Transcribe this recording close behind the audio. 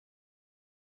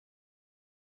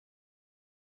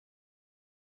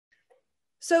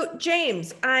So,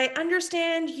 James, I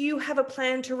understand you have a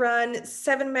plan to run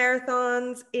 7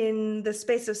 marathons in the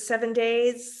space of 7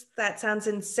 days. That sounds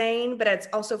insane, but it's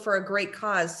also for a great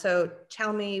cause. So,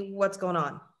 tell me what's going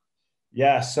on.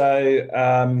 Yeah, so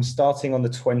starting on the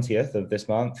 20th of this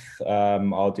month,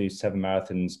 I'll do 7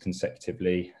 marathons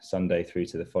consecutively, Sunday through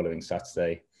to the following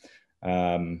Saturday.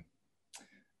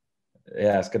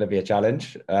 Yeah, it's going to be a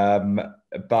challenge.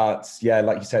 But yeah,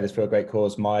 like you said, it's for a great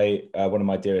cause. One of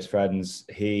my dearest friends,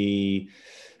 he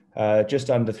just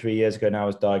under 3 years ago now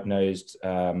was diagnosed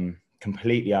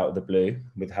completely out of the blue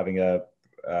with having a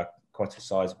quite a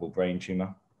sizable brain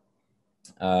tumour.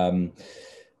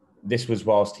 This was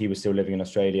whilst he was still living in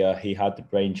Australia. He had the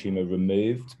brain tumour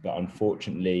removed, but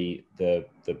unfortunately, the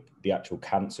actual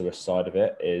cancerous side of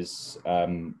it is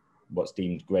what's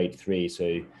deemed grade 3.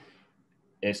 So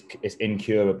it's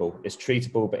incurable. It's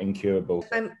treatable but incurable.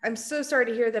 I'm so sorry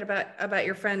to hear that about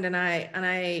your friend, and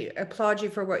I applaud you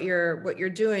for what you're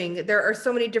doing. There are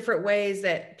so many different ways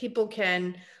that people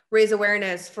can raise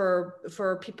awareness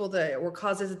for people that or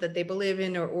causes that they believe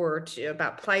in or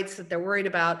about plights that they're worried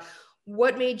about.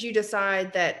 What made you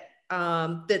decide that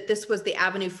that this was the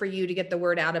avenue for you to get the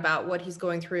word out about what he's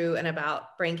going through and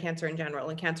about brain cancer in general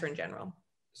and cancer in general?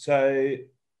 So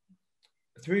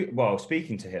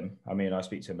speaking to him, I mean, I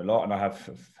speak to him a lot, and I have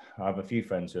a few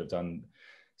friends who have done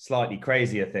slightly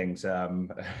crazier things,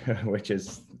 which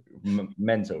is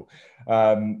mental.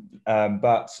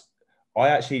 But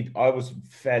I was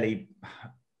fairly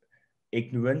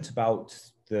ignorant about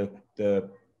the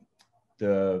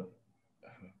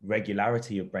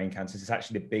regularity of brain cancers. It's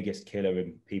actually the biggest killer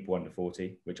in people under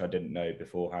 40, which I didn't know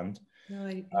beforehand.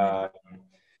 No,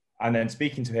 and then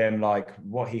speaking to him, like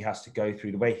what he has to go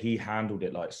through, the way he handled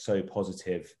it, like so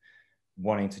positive,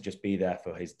 wanting to just be there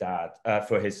for his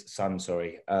son,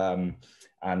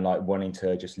 and like wanting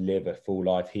to just live a full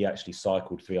life. He actually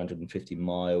cycled 350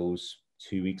 miles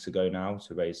 2 weeks ago now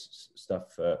to raise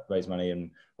money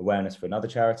and awareness for another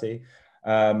charity.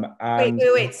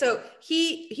 Wait. So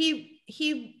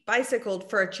he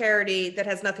bicycled for a charity that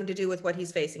has nothing to do with what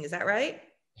he's facing. Is that right?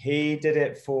 He did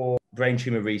it for brain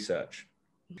tumor research.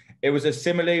 It was a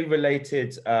similarly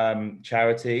related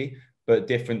charity, but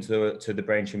different to the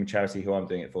Brain Tumour Charity who I'm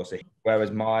doing it for. So, whereas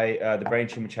the Brain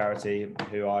Tumour Charity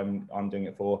who I'm doing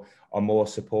it for are more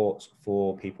support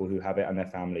for people who have it and their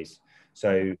families.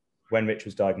 So when Rich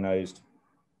was diagnosed,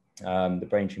 the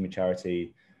Brain Tumour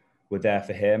Charity were there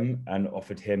for him and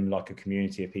offered him like a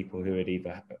community of people who had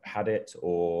either had it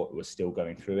or were still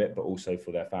going through it, but also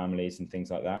for their families and things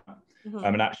like that. Mm-hmm.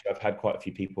 And actually, I've had quite a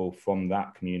few people from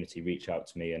that community reach out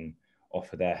to me and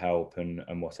offer their help and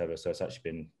whatever. So it's actually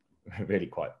been really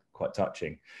quite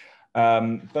touching.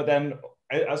 But then,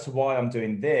 as to why I'm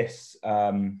doing this,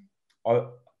 I've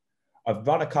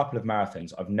run a couple of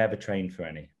marathons. I've never trained for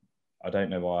any. I don't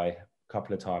know why. A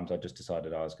couple of times I just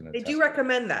decided I was going to. They do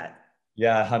recommend that.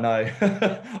 Yeah, I know.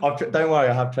 Don't worry,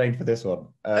 I have trained for this one.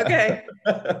 Okay.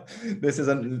 This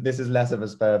is less of a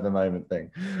spur of the moment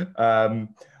thing.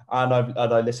 And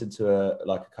I listened to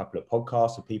a couple of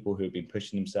podcasts of people who have been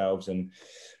pushing themselves, and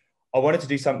I wanted to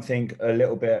do something a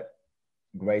little bit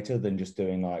greater than just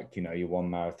doing your one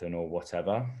marathon or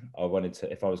whatever. I wanted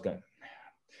to, if I was going,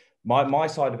 my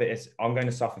side of it is I'm going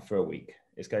to suffer for a week.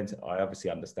 I obviously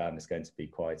understand it's going to be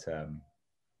quite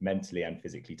mentally and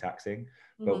physically taxing,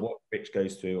 but what Rich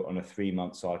goes through on a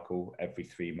 3-month cycle, every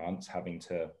 3 months, having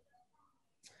to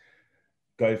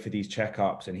go for these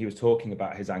checkups, and he was talking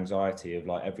about his anxiety of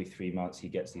like every 3 months he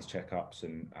gets these checkups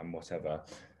and whatever.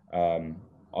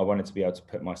 I wanted to be able to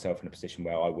put myself in a position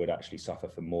where I would actually suffer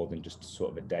for more than just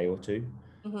sort of a day or two.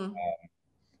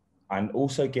 And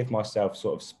also give myself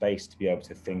sort of space to be able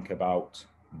to think about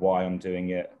why I'm doing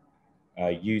it.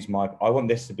 I want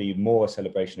this to be more a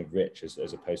celebration of Rich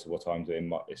as opposed to what I'm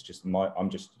doing. I'm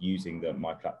just using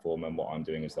my platform and what I'm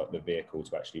doing is like the vehicle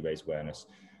to actually raise awareness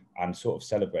and sort of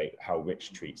celebrate how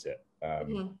Rich treats it.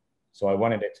 So I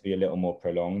wanted it to be a little more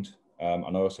prolonged. And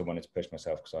I also wanted to push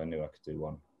myself because I knew I could do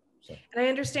one. So. And I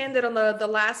understand that on the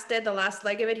last day, the last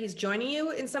leg of it, he's joining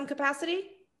you in some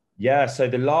capacity? Yeah, so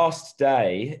the last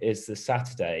day is the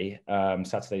Saturday the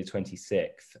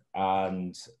 26th.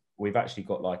 And we've actually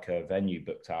got like a venue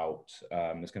booked out.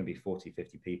 There's going to be 40,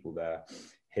 50 people there.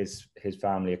 His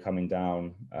family are coming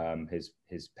down,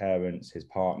 his parents, his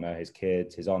partner, his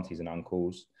kids, his aunties and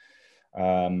uncles.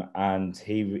 And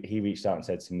he reached out and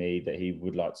said to me that he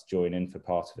would like to join in for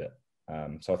part of it.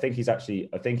 So I think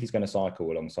he's going to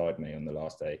cycle alongside me on the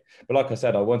last day. But like I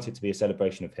said, I want it to be a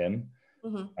celebration of him.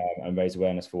 And raise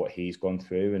awareness for what he's gone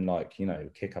through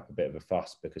and kick up a bit of a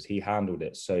fuss because he handled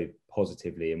it so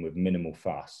positively and with minimal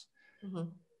fuss.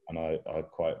 And I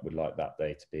quite would like that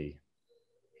day to be,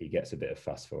 he gets a bit of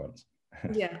fuss for once.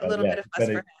 Yeah, a little bit of fuss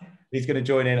for him. He's going to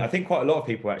join in. I think quite a lot of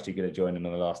people are actually going to join in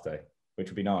on the last day, which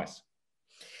would be nice.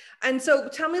 And so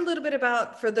tell me a little bit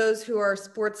about, for those who are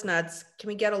sports nuts, can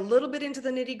we get a little bit into the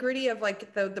nitty gritty of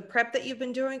like the prep that you've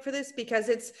been doing for this? Because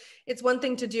it's one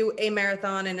thing to do a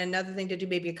marathon and another thing to do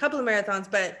maybe a couple of marathons,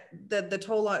 but the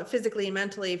toll on physically and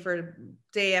mentally for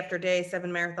day after day, 7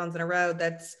 marathons in a row,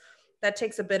 that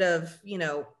takes a bit of,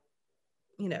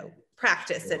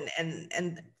 practice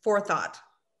and forethought.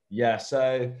 Yeah.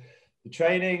 So the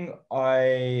training,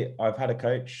 I've had a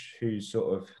coach who's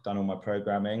sort of done all my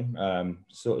programming,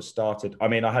 sort of started. I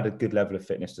mean, I had a good level of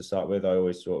fitness to start with. I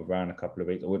always sort of ran a couple of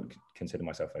weeks. I wouldn't consider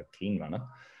myself a keen runner,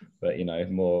 but,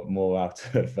 more out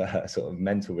of sort of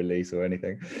mental release or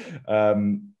anything.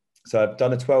 So I've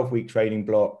done a 12-week training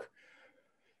block,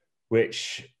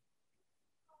 which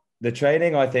the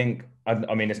training, I think,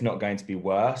 I mean, it's not going to be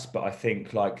worse, but I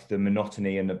think like the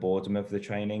monotony and the boredom of the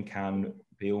training can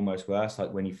be almost worse.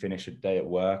 Like when you finish a day at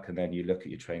work and then you look at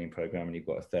your training program and you've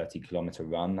got a 30-kilometer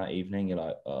run that evening, you're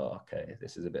like, oh, okay,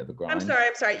 this is a bit of a grind. I'm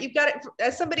sorry. You've got it.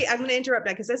 As somebody, I'm going to interrupt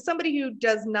now, because as somebody who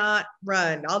does not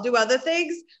run, I'll do other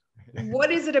things.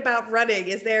 What is it about running?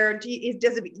 Do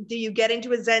you get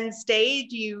into a Zen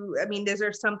state? Is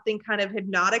there something kind of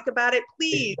hypnotic about it?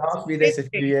 Please. If you asked me this a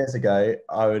few years ago,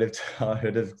 I would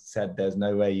have said there's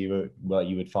no way you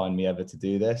would find me ever to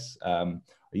do this. I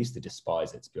used to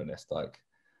despise it, to be honest.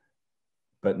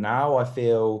 But now I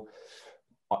feel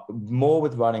more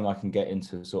with running, I can get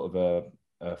into sort of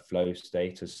a flow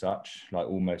state as such. Like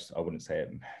almost, I wouldn't say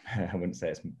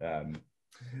it's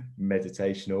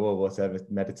meditational or whatever,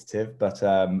 meditative, but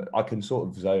I can sort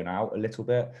of zone out a little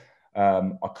bit.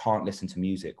 I can't listen to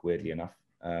music, weirdly enough.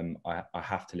 I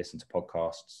have to listen to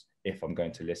podcasts if I'm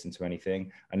going to listen to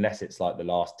anything, unless it's like the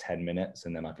last 10 minutes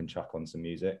and then I can chuck on some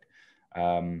music.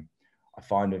 I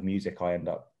find with music, I end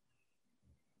up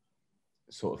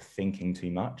sort of thinking too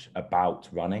much about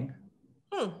running.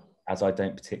 As I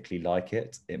don't particularly like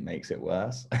it, it makes it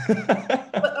worse.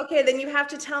 Well, okay, then you have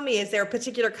to tell me, is there a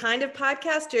particular kind of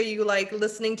podcast? Are you like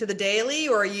listening to The Daily,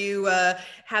 or are you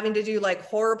having to do like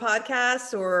horror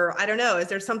podcasts, or I don't know, is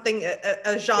there something,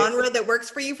 a genre that works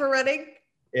for you for running?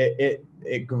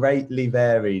 It greatly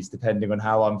varies depending on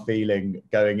how I'm feeling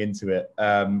going into it.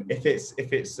 If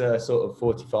it's a sort of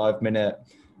 45-minute,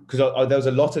 because there was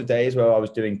a lot of days where I was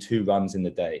doing 2 runs in the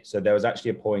day. So there was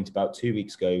actually a point about 2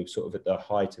 weeks ago, sort of at the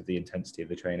height of the intensity of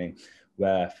the training,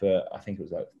 where for, I think it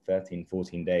was like 13,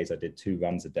 14 days, I did 2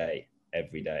 runs a day,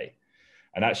 every day.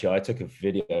 And actually I took a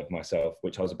video of myself,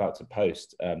 which I was about to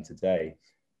post today,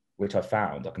 which I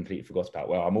found, I completely forgot about,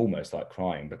 where I'm almost like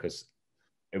crying because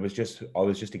I was just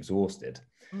exhausted.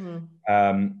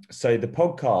 So the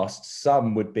podcasts,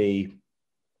 some would be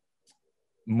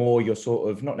more your sort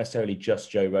of, not necessarily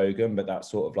just Joe Rogan, but that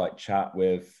sort of like chat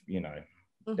with, Dave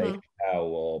Chappelle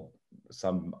or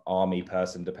some army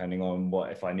person, depending on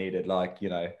if I needed like,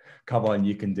 come on,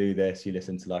 you can do this. You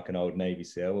listen to like an old Navy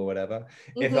SEAL or whatever.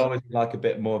 If I was like a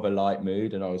bit more of a light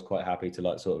mood and I was quite happy to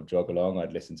like sort of jog along,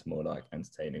 I'd listen to more like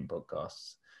entertaining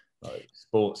podcasts, like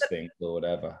sports things or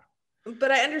whatever.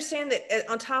 But I understand that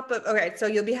on top of, okay, so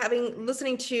you'll be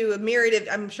listening to a myriad of,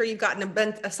 I'm sure you've gotten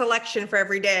a selection for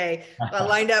every day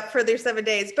lined up for their 7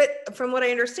 days. But from what I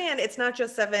understand, it's not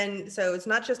just 7. So it's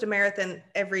not just a marathon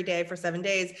every day for 7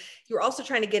 days. You're also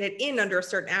trying to get it in under a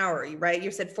certain hour, right?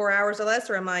 You said 4 hours or less,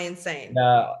 or am I insane?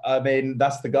 No, I mean,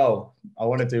 that's the goal. I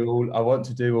want to do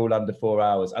all under 4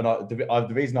 hours. And the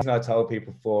reason I told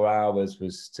people 4 hours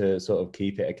was to sort of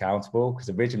keep it accountable, because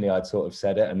originally I'd sort of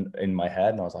said it in my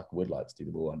head and I was like, I would like to do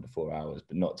them all under 4 hours,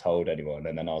 but not told anyone.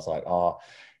 And then I was like,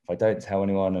 if I don't tell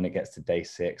anyone and it gets to day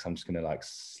 6, I'm just going to like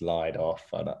slide off.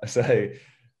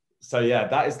 So yeah,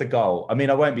 that is the goal. I mean,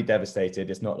 I won't be devastated.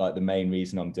 It's not like the main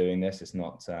reason I'm doing this. It's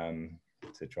not to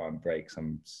try and break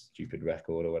some stupid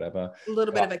record or whatever. A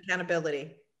little bit of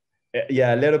accountability.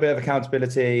 Yeah, a little bit of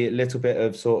accountability, a little bit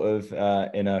of sort of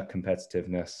inner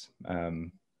competitiveness.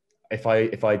 If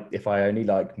I only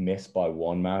like miss by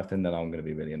 1 marathon, then I'm going to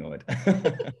be really annoyed.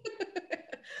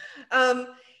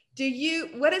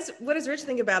 What does Rich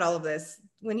think about all of this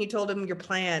when you told him your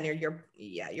plan or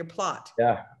your plot?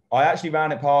 Yeah, I actually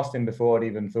ran it past him before I'd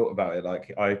even thought about it.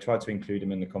 Like I tried to include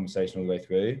him in the conversation all the way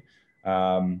through.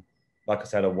 Like I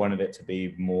said, I wanted it to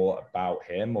be more about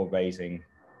him, or raising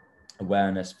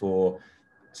awareness for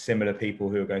similar people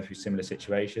who are going through similar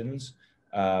situations.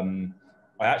 I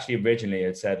actually originally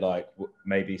had said like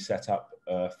maybe set up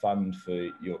a fund for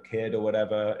your kid or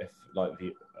whatever if like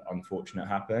the unfortunate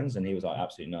happens, and he was like,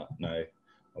 absolutely not, no,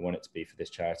 I want it to be for this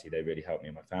charity. They really helped me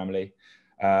and my family.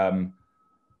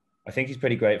 I think he's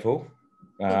pretty grateful.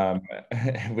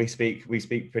 We speak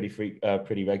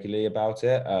pretty regularly about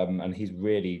it, and he's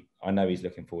really, I know he's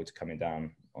looking forward to coming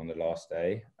down on the last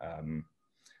day.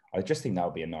 I just think that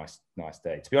would be a nice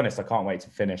day. To be honest, I can't wait to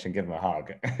finish and give him a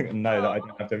hug and know that I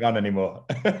don't have to run anymore.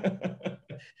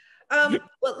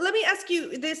 Well, let me ask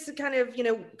you this kind of,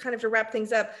 kind of to wrap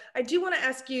things up. I do want to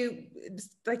ask you,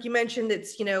 like you mentioned,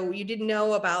 it's, you didn't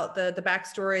know about the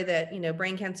backstory that,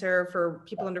 brain cancer for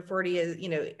people under 40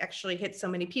 is, actually hits so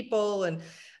many people. And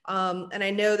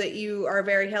I know that you are a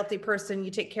very healthy person.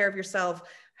 You take care of yourself.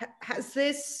 Has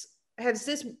this,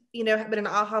 been an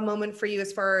aha moment for you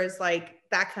as far as like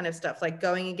that kind of stuff, like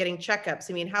going and getting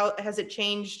checkups? I mean, how has it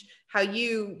changed how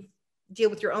you deal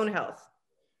with your own health?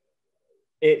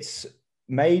 It's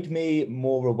made me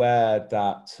more aware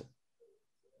that,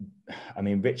 I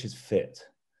mean, Rich is fit.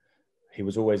 He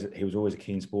was always a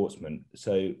keen sportsman.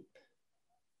 So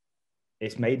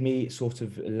it's made me sort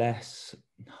of less,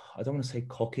 I don't want to say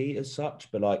cocky as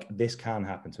such, but like this can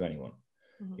happen to anyone,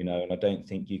 and I don't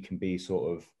think you can be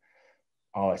sort of,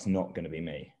 oh, it's not going to be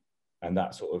me. And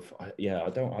that sort of, I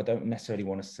don't necessarily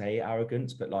want to say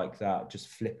arrogance, but like that just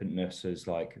flippantness as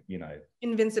like,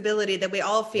 invincibility that we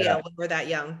all feel when we're that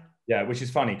young. Yeah, which is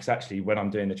funny because actually when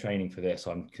I'm doing the training for this,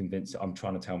 I'm convinced, I'm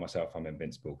trying to tell myself I'm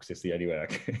invincible because it's the only way I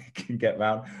can get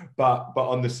around. But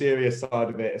on the serious side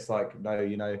of it, it's like,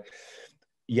 no,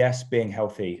 yes, being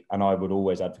healthy, and I would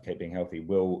always advocate being healthy,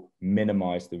 will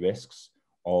minimize the risks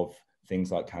of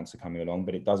things like cancer coming along,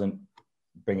 but it doesn't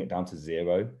bring it down to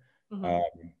zero.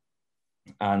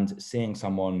 And seeing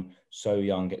someone so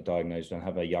young get diagnosed and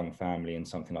have a young family and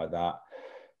something like that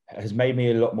has made me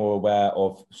a lot more aware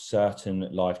of certain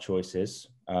life choices.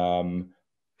 And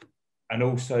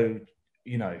also,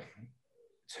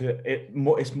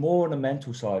 it's more on a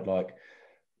mental side. Like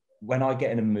when I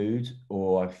get in a mood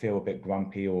or I feel a bit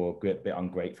grumpy or a bit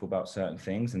ungrateful about certain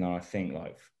things, and then I think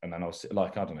like, and then I'll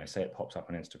like, I don't know, say it pops up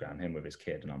on Instagram, him with his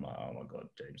kid, and I'm like, oh my God,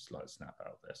 James, like snap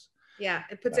out of this. Yeah,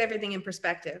 it puts everything in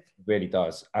perspective. It really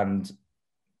does. And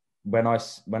when I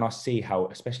see how,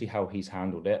 especially how he's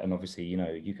handled it, and obviously,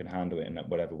 you can handle it in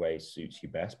whatever way suits you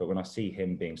best. But when I see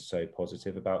him being so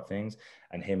positive about things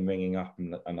and him ringing up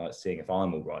and like seeing if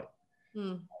I'm all right,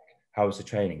 how's the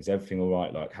training? Is everything all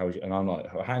right? Like, how's you? And I'm like,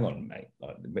 oh, hang on, mate.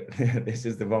 Like, this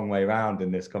is the wrong way around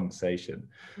in this conversation.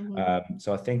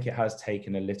 So I think it has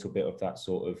taken a little bit of that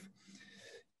sort of,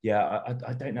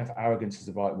 I don't know if arrogance is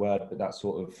the right word, but that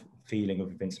sort of feeling of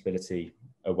invincibility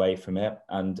away from it.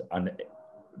 And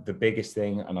the biggest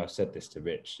thing, and I've said this to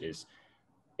Rich, is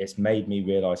it's made me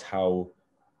realize how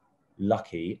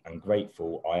lucky and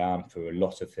grateful I am for a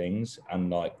lot of things. And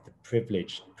like the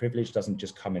privilege doesn't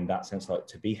just come in that sense. Like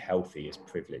to be healthy is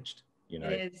privileged,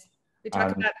 It is. We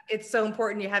talk about it's so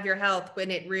important you have your health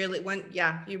when it really,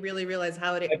 you really realize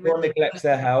how it everyone neglects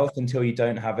their health until you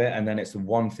don't have it, and then it's the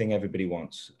one thing everybody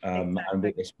wants. And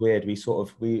it's weird.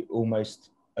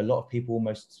 A lot of people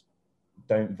almost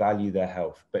don't value their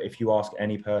health. But if you ask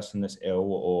any person that's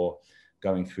ill or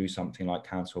going through something like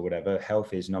cancer or whatever,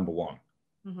 health is number one.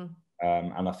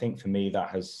 And I think for me, that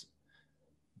has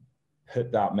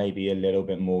put that maybe a little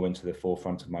bit more into the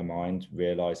forefront of my mind,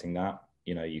 realizing that,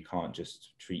 you can't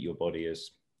just treat your body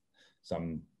as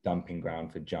some dumping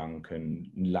ground for junk and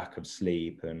lack of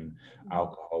sleep and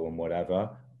alcohol and whatever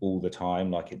all the time.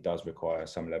 Like it does require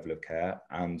some level of care,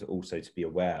 and also to be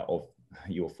aware of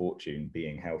your fortune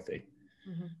being healthy.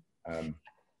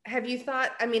 Have you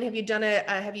thought, have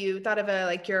you thought of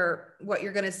what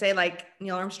you're going to say, like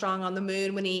Neil Armstrong on the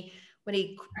moon when he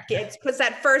puts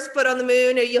that first foot on the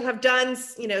moon, or you'll have done,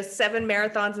 7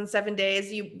 marathons in 7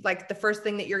 days. You like the first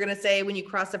thing that you're going to say when you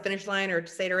cross the finish line, or to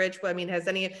say to Rich,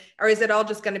 or is it all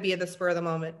just going to be at the spur of the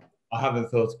moment? I haven't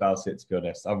thought about it, to be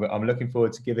honest. I'm looking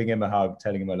forward to giving him a hug,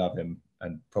 telling him I love him,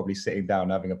 and probably sitting down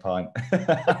having a pint.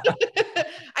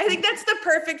 I think that's the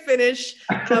perfect finish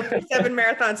for 7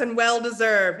 marathons, and well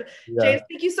deserved. Yeah. James,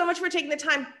 thank you so much for taking the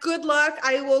time. Good luck.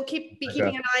 I will be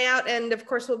keeping an eye out, and of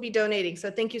course we'll be donating. So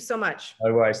thank you so much.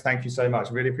 No worries. Thank you so much.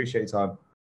 Really appreciate your time.